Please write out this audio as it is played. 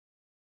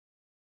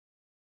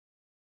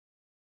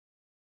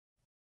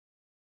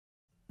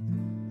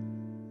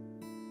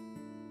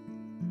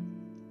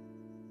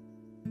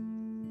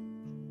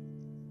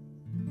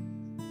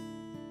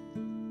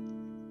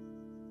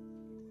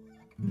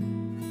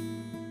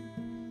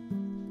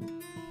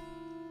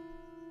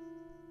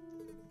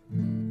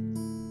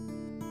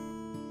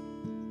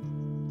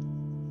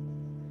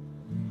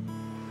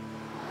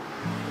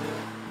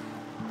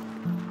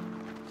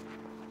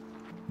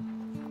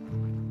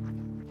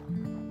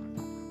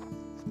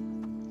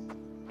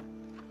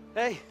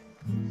Hey.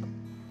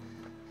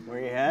 Where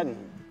are you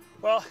heading?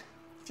 Well,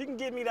 if you can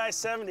get me to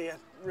I-70, I'd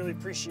really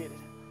appreciate it.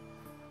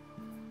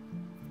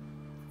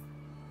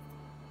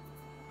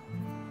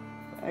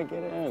 Yeah,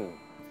 get in.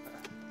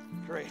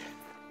 Great.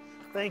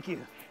 Thank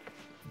you.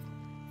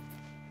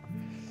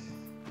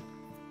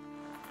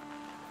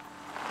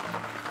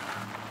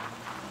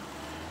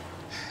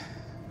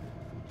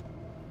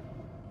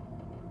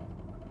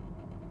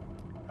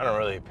 I don't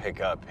really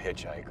pick up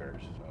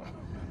hitchhikers. So.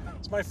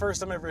 It's my first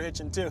time ever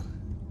hitching, too.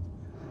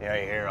 Yeah,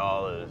 you hear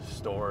all the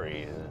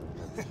stories.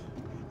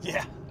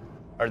 Yeah.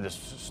 I heard this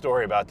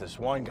story about this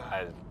one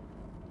guy.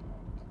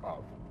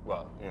 Oh,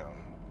 well, you know,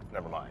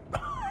 never mind.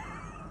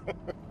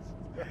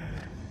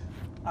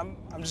 I'm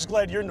just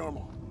glad you're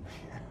normal.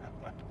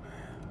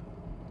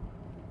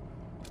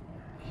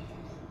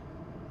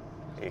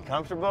 Are you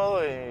comfortable?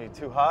 Are you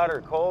too hot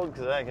or cold?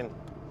 Because I can...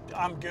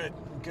 I'm good.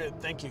 I'm good.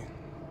 Thank you.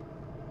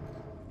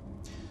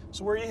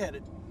 So where are you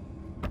headed?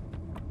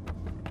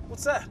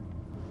 What's that?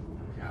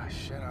 Gosh,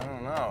 shit, I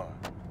don't know.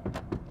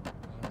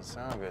 Doesn't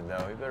sound good,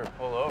 though. We better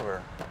pull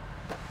over.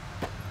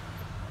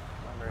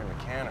 Not very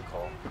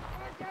mechanical.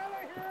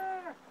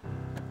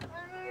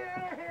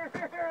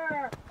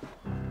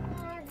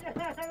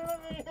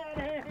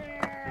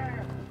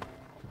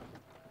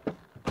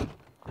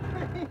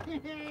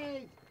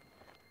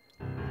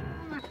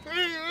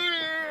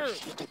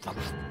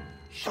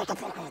 Shut the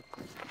fuck up.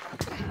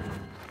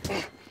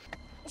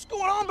 What's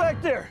going on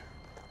back there?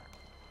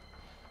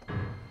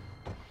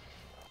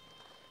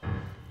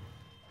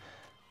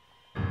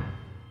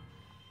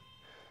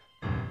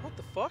 What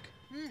the fuck?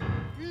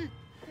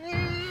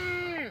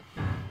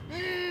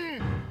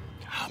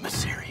 I'm a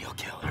serial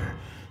killer.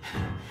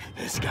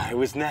 This guy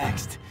was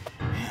next.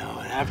 You know,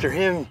 and after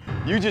him,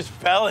 you just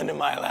fell into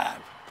my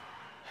lap.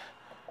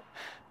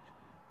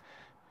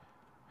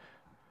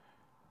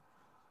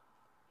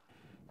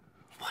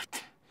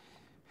 What?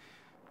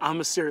 I'm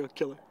a serial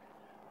killer.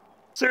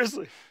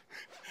 Seriously.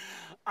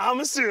 I'm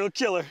a serial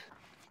killer.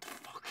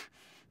 Fuck.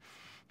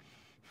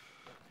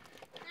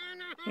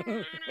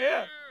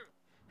 Yeah.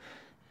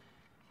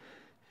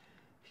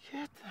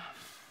 Get the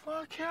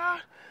fuck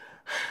out.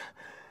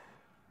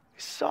 You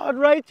sawed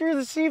right through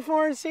the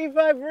C4 and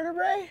C5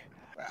 vertebrae?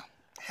 Well,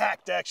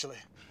 hacked, actually.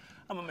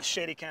 I'm a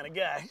machete kind of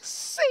guy.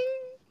 See?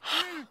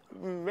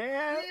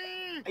 Man,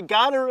 I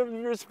gotta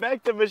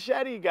respect the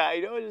machete guy,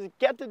 you know, just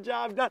get the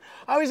job done.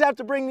 I always have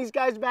to bring these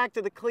guys back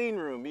to the clean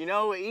room, you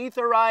know,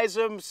 etherize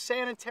them,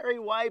 sanitary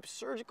wipes,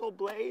 surgical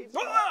blades.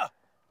 Ah!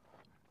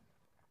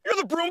 You're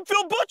the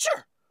Broomfield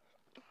Butcher!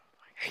 I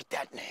hate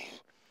that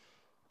name.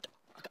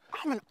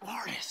 I'm an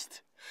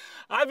artist.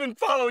 I've been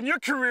following your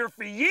career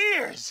for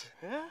years.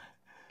 Yeah?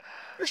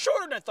 You're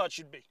shorter than I thought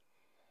you'd be.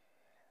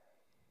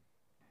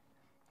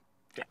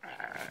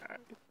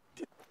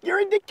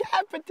 You're a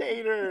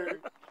decapitator.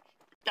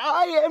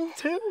 I am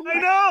too.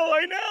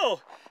 I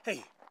know.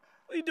 Hey,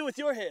 what do you do with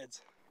your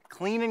heads?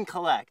 Clean and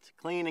collect,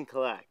 clean and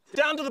collect.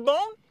 Down to the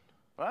bone?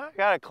 Well, I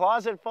got a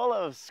closet full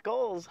of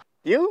skulls.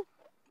 You?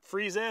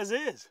 Freeze as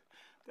is.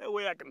 That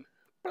way I can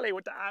play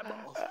with the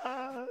eyeballs.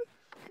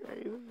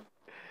 Crazy.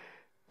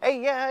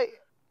 Hey,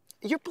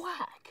 you're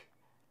black.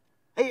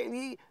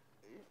 Hey,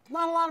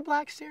 not a lot of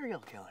black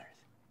serial killers.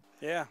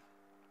 Yeah,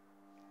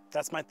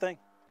 that's my thing.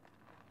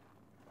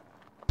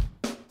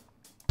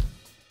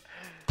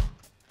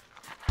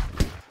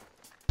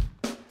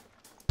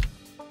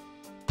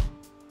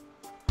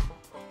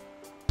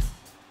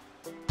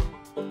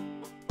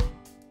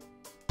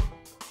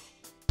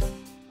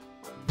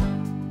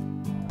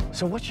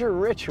 So what's your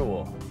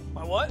ritual?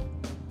 My what?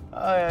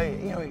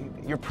 You know,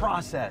 your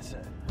process.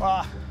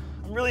 I'm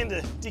really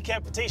into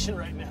decapitation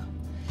right now.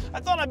 I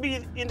thought I'd be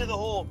into the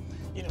whole,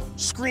 you know,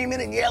 screaming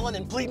and yelling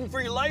and pleading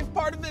for your life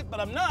part of it, but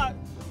I'm not.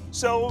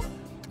 So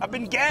I've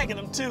been gagging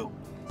them too.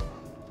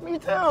 Me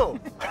too.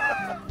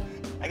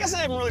 I guess I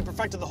haven't really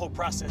perfected the whole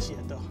process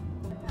yet, though.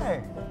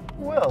 Hey,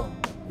 you will.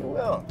 You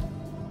will.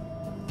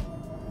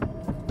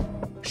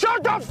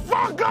 Shut the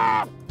fuck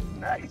up!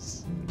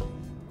 Nice.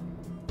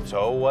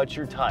 So what's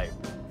your type?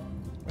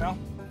 Well,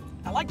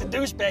 I like the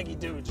douchebaggy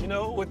dudes, you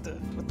know, with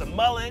the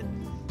mullet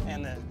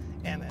and the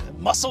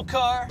muscle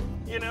car,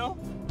 you know.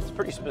 It's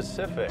pretty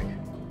specific.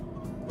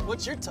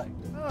 What's your type?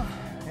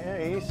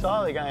 Yeah, you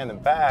saw the guy in the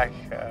back.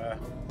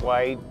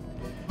 White,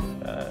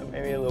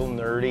 maybe a little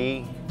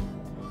nerdy.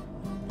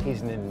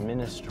 He's an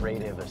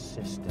administrative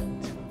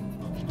assistant.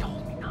 He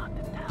told me not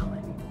to tell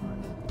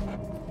anyone.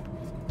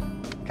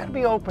 Gotta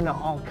be open to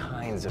all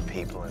kinds of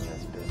people in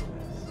this business.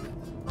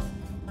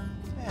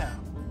 Yeah.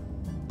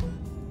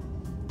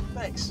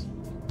 Thanks.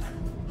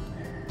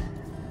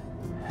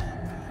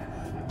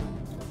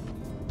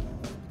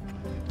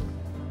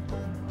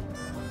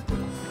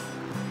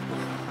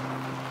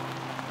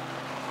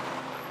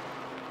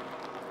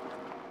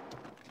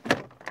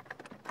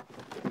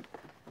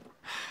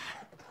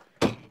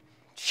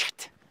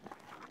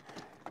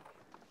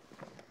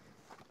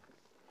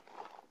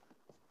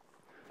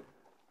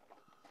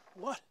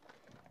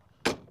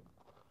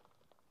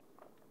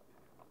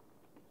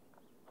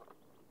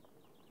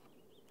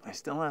 I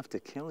still have to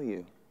kill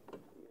you. I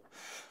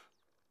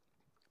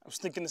was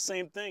thinking the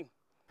same thing.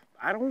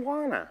 I don't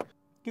wanna.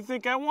 You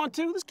think I want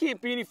to? This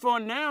can't be any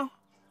fun now.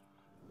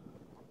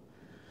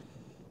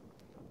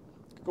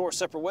 Could go our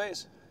separate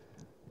ways.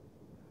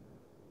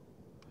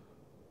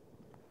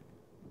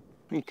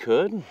 We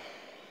could. I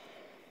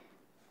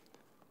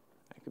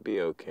could be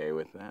okay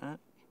with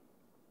that.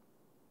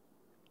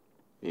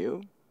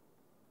 You?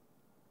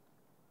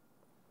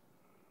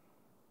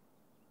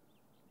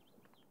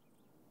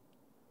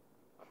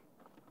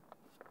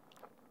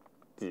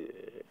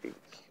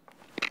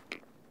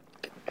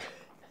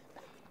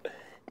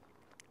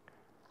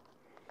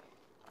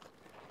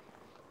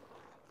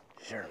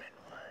 Sherman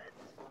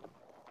Woods.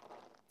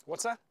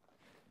 What's that?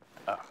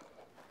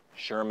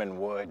 Sherman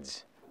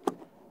Woods.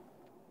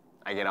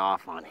 I get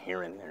off on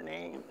hearing their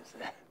names.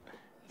 Does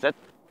that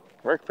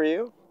work for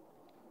you?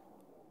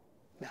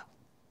 No.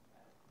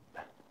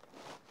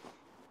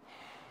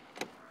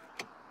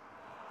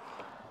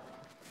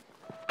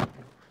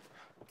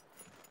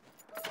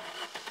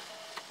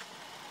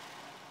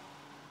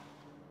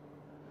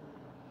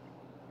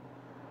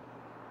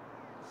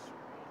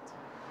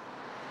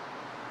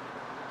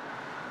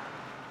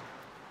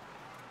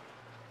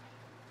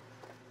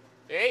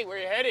 Hey, where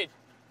you headed?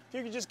 If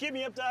you could just get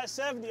me up to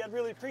I-70, I'd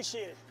really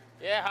appreciate it.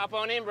 Yeah, hop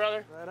on in,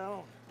 brother. Right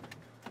on.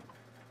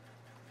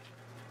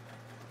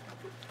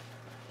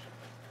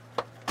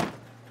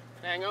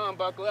 Hang on,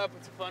 buckle up.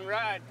 It's a fun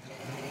ride.